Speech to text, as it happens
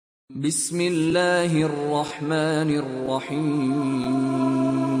বিসমিল্লাহির রহমানির রহিম।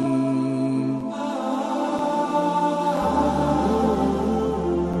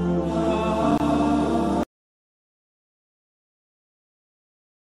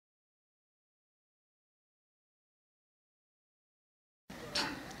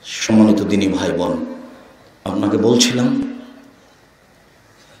 সম্মানিত দিনী ভাই বোন, আপনাকে বলছিলাম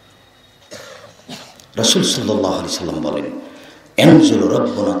রাসূল সাল্লাল্লাহু আলাইহি সাল্লাম বলেন, এনজুল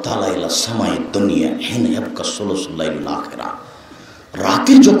রব্বুনা তাআলা ইলা সামাই দুনিয়া হিনা ইয়াবকা সুলুসুল লাইলিল আখিরা।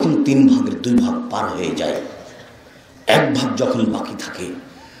 রাতের যখন 3 ভাগের 2 ভাগ পার হয়ে যায়, 1 ভাগ যখন বাকি থাকে,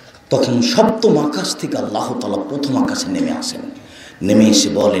 তখন সপ্তম আকাশ থেকে আল্লাহ তাআলা প্রথম আকাশে নেমে আসেন। নেমে এসে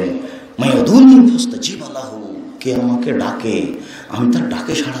বলেন, মায়াদুনি ফাস্তাজিবা লাহু, কে আমাকে ডাকে আমি তার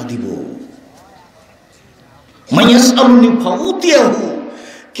ডাকে সাড়া দিব। মায়াসআলুনি ফাউতিয়াহু,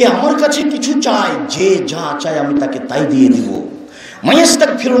 কে আমার কাছে কিছু চায়, যে যা চায় আমি তাকে তাই দিয়ে দিব।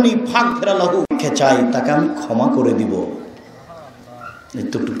 মায়াস্তাগফিরুনি ফাগফিরা লাহু, কে চাই তাকে আমি ক্ষমা করে দিব।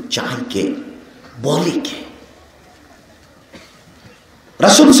 এতটুকু চাই কে, বলে কে?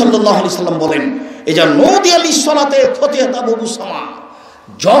 রাসূল সাল্লাল্লাহু আলাইহি সাল্লাম বলেন, এজা নদিয়া লিসসালাতে ফতিহাত আবওয়াবুস সামা,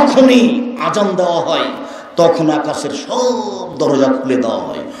 যখনই আযান দেওয়া হয় তখন আকাশের সব দরজা খুলে দেওয়া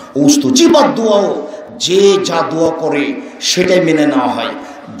হয়। উস্তুজিবাদ দুআ, যে যা দোয়া করে সেটাই মেনে নেওয়া হয়,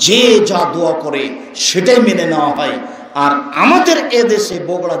 যে যা দোয়া করে সেটাই মেনে নেওয়া হয়। আর আমাদের এদেশে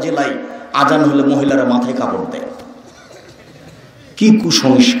বগুড়া জেলায় আজান হলে মহিলারা মাথায় কাপড় দেয়। কি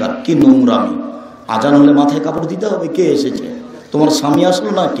কুসংস্কার, কি নোংরামি! আজান হলে মাথায় কাপড় দিতে হবে? কে এসেছে? তোমার স্বামী আসলো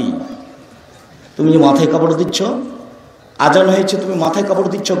নাকি? তুমি যে মাথায় কাপড় দিচ্ছ, আজান হয়েছে তুমি মাথায় কাপড়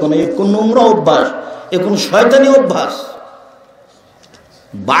দিচ্ছ কেন? এ কোন নোংরা অভ্যাস, এ কোন শয়তানি অভ্যাস।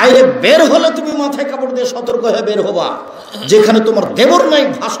 বাইরে বের হলে তুমি মাথায় কাপড় দিয়ে সতর্ক হয়ে বের হবা। যেখানে তোমার দেবর নাই,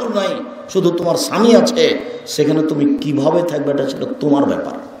 ভাসুর নাই, শুধু তোমার স্বামী আছে, সেখানে তুমি কিভাবে থাকবে এটা ছিল তোমার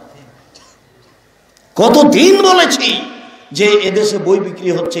ব্যাপার। কতদিন বলেছি যে এদেশে বই বিক্রি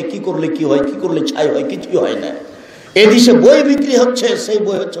হচ্ছে, কি করলে কি হয়, কি করলে ছাই হয়, কিছুই হয় না। এদেশে বই বিক্রি হচ্ছে, সেই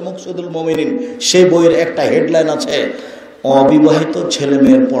বই হচ্ছে মুকসিদুল মুমিনিন। সেই বইয়ের একটা হেডলাইন আছে, অবিবাহিত ছেলে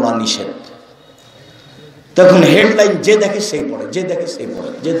মেয়ের পড়া নিষেধ। তখন হেডলাইন যে দেখে সেই পড়ে, যে দেখে সেই পড়ে,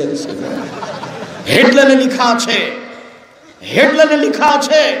 যে দেখে সেই পড়ে। হেডলাইনে লেখা আছে, হেডলাইনে লেখা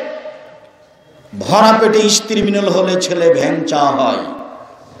আছে, ভরা পেটে স্ত্রী মিলন হলে ছেলে ভ্যাংচা হয়,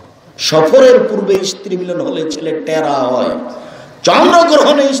 সফরের পূর্বে স্ত্রী মিলন হলে ছেলে টেরা হয়,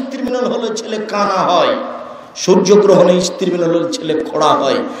 চন্দ্রগ্রহণে স্ত্রী মিলন হলে ছেলে কানা হয়, সূর্যগ্রহণে স্ত্রী মিলন হলে ছেলে খোড়া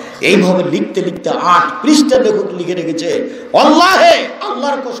হয়। এইভাবে লিখতে লিখতে 8 পৃষ্ঠা লেখক লিখে রেখেছে, আল্লাহে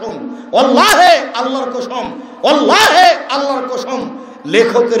আল্লাহর কসম, আল্লাহে আল্লাহর কসম, আল্লাহে আল্লাহর কসম।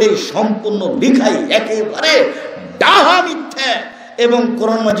 লেখকের এই সম্পূর্ণ লেখাই একেবারে ডাহা মিথ্যা এবং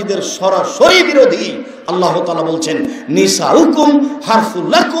কোরআন মাজিদের সরাসরি বিরোধী। আল্লাহ তাআলা বলছেন, নিসাউকুম হারফুল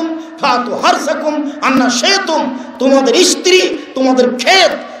লাকুম ফাতু হারসাকুম আন্না শাইতুম, তোমাদের স্ত্রী তোমাদের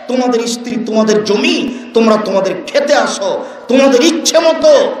ক্ষেত, তোমাদের স্ত্রী তোমাদের জমি, তোমরা তোমাদের খেতে আসো তোমাদের ইচ্ছে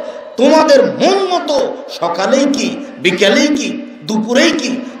মতো, তোমাদের মন মতো। সকালেই কি, বিকেলেই কি, দুপুরেই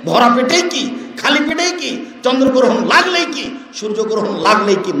কি, ভরা পেটেই কি, খালি পেটেই কি, চন্দ্রগ্রহণ লাগলেই কি, সূর্যগ্রহণ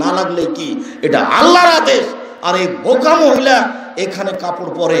লাগলেই কি, না লাগলেই কি, এটা আল্লাহর আদেশ। আর এই বোকা মহিলা এখানে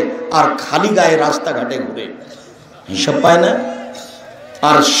কাপড় পরে আর খালি গায়ে রাস্তাঘাটে ঘুরে, হিসাব পায় না।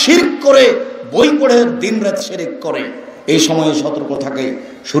 আর শিরক করে, বই পড়ে দিনরাত শিরক করে। এই সময়ে সতর্ক থাকে,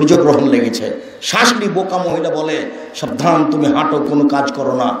 সূর্যগ্রহণ লেগেছে। শাশুড়ি বোকা মহিলা বলে, সাবধান, তুমি হাঁটো, কোনো কাজ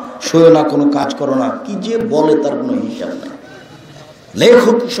করো না, শোয় না, কোনো কাজ করো না। কি যে বলে তার কোনো হিসাব নেই।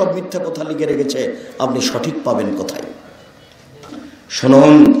 লেখক সব মিথ্যা কথা লিখে রেখেছে, আপনি সঠিক পাবেন কোথায়?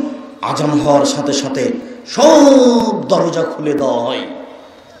 শুনুন, আজান হওয়ার সাথে সাথে সব দরজা খুলে দেওয়া হয়।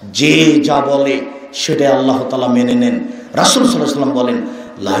 যে যা বলে সেটাই আল্লাহ তাআলা মেনে নেন। রাসূল সাল্লাল্লাহু আলাইহি ওয়াসাল্লাম বলেন,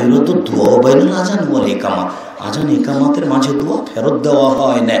 লাইলাতুদ দুআ বাইনাল আযান ওয়াল ইকামা, আজান ইকামাতের মাঝে দোয়া ফেরত দেওয়া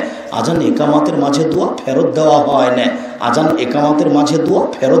হয় না, আজান ইকামাতের মাঝে দোয়া ফেরত দেওয়া হয় না, আজান ইকামাতের মাঝে দোয়া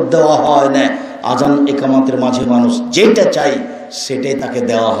ফেরত দেওয়া হয় না। আজান ইকামাতের মাঝে মানুষ যেটা চাই সেটাই তাকে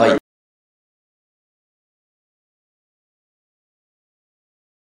দেওয়া হয়।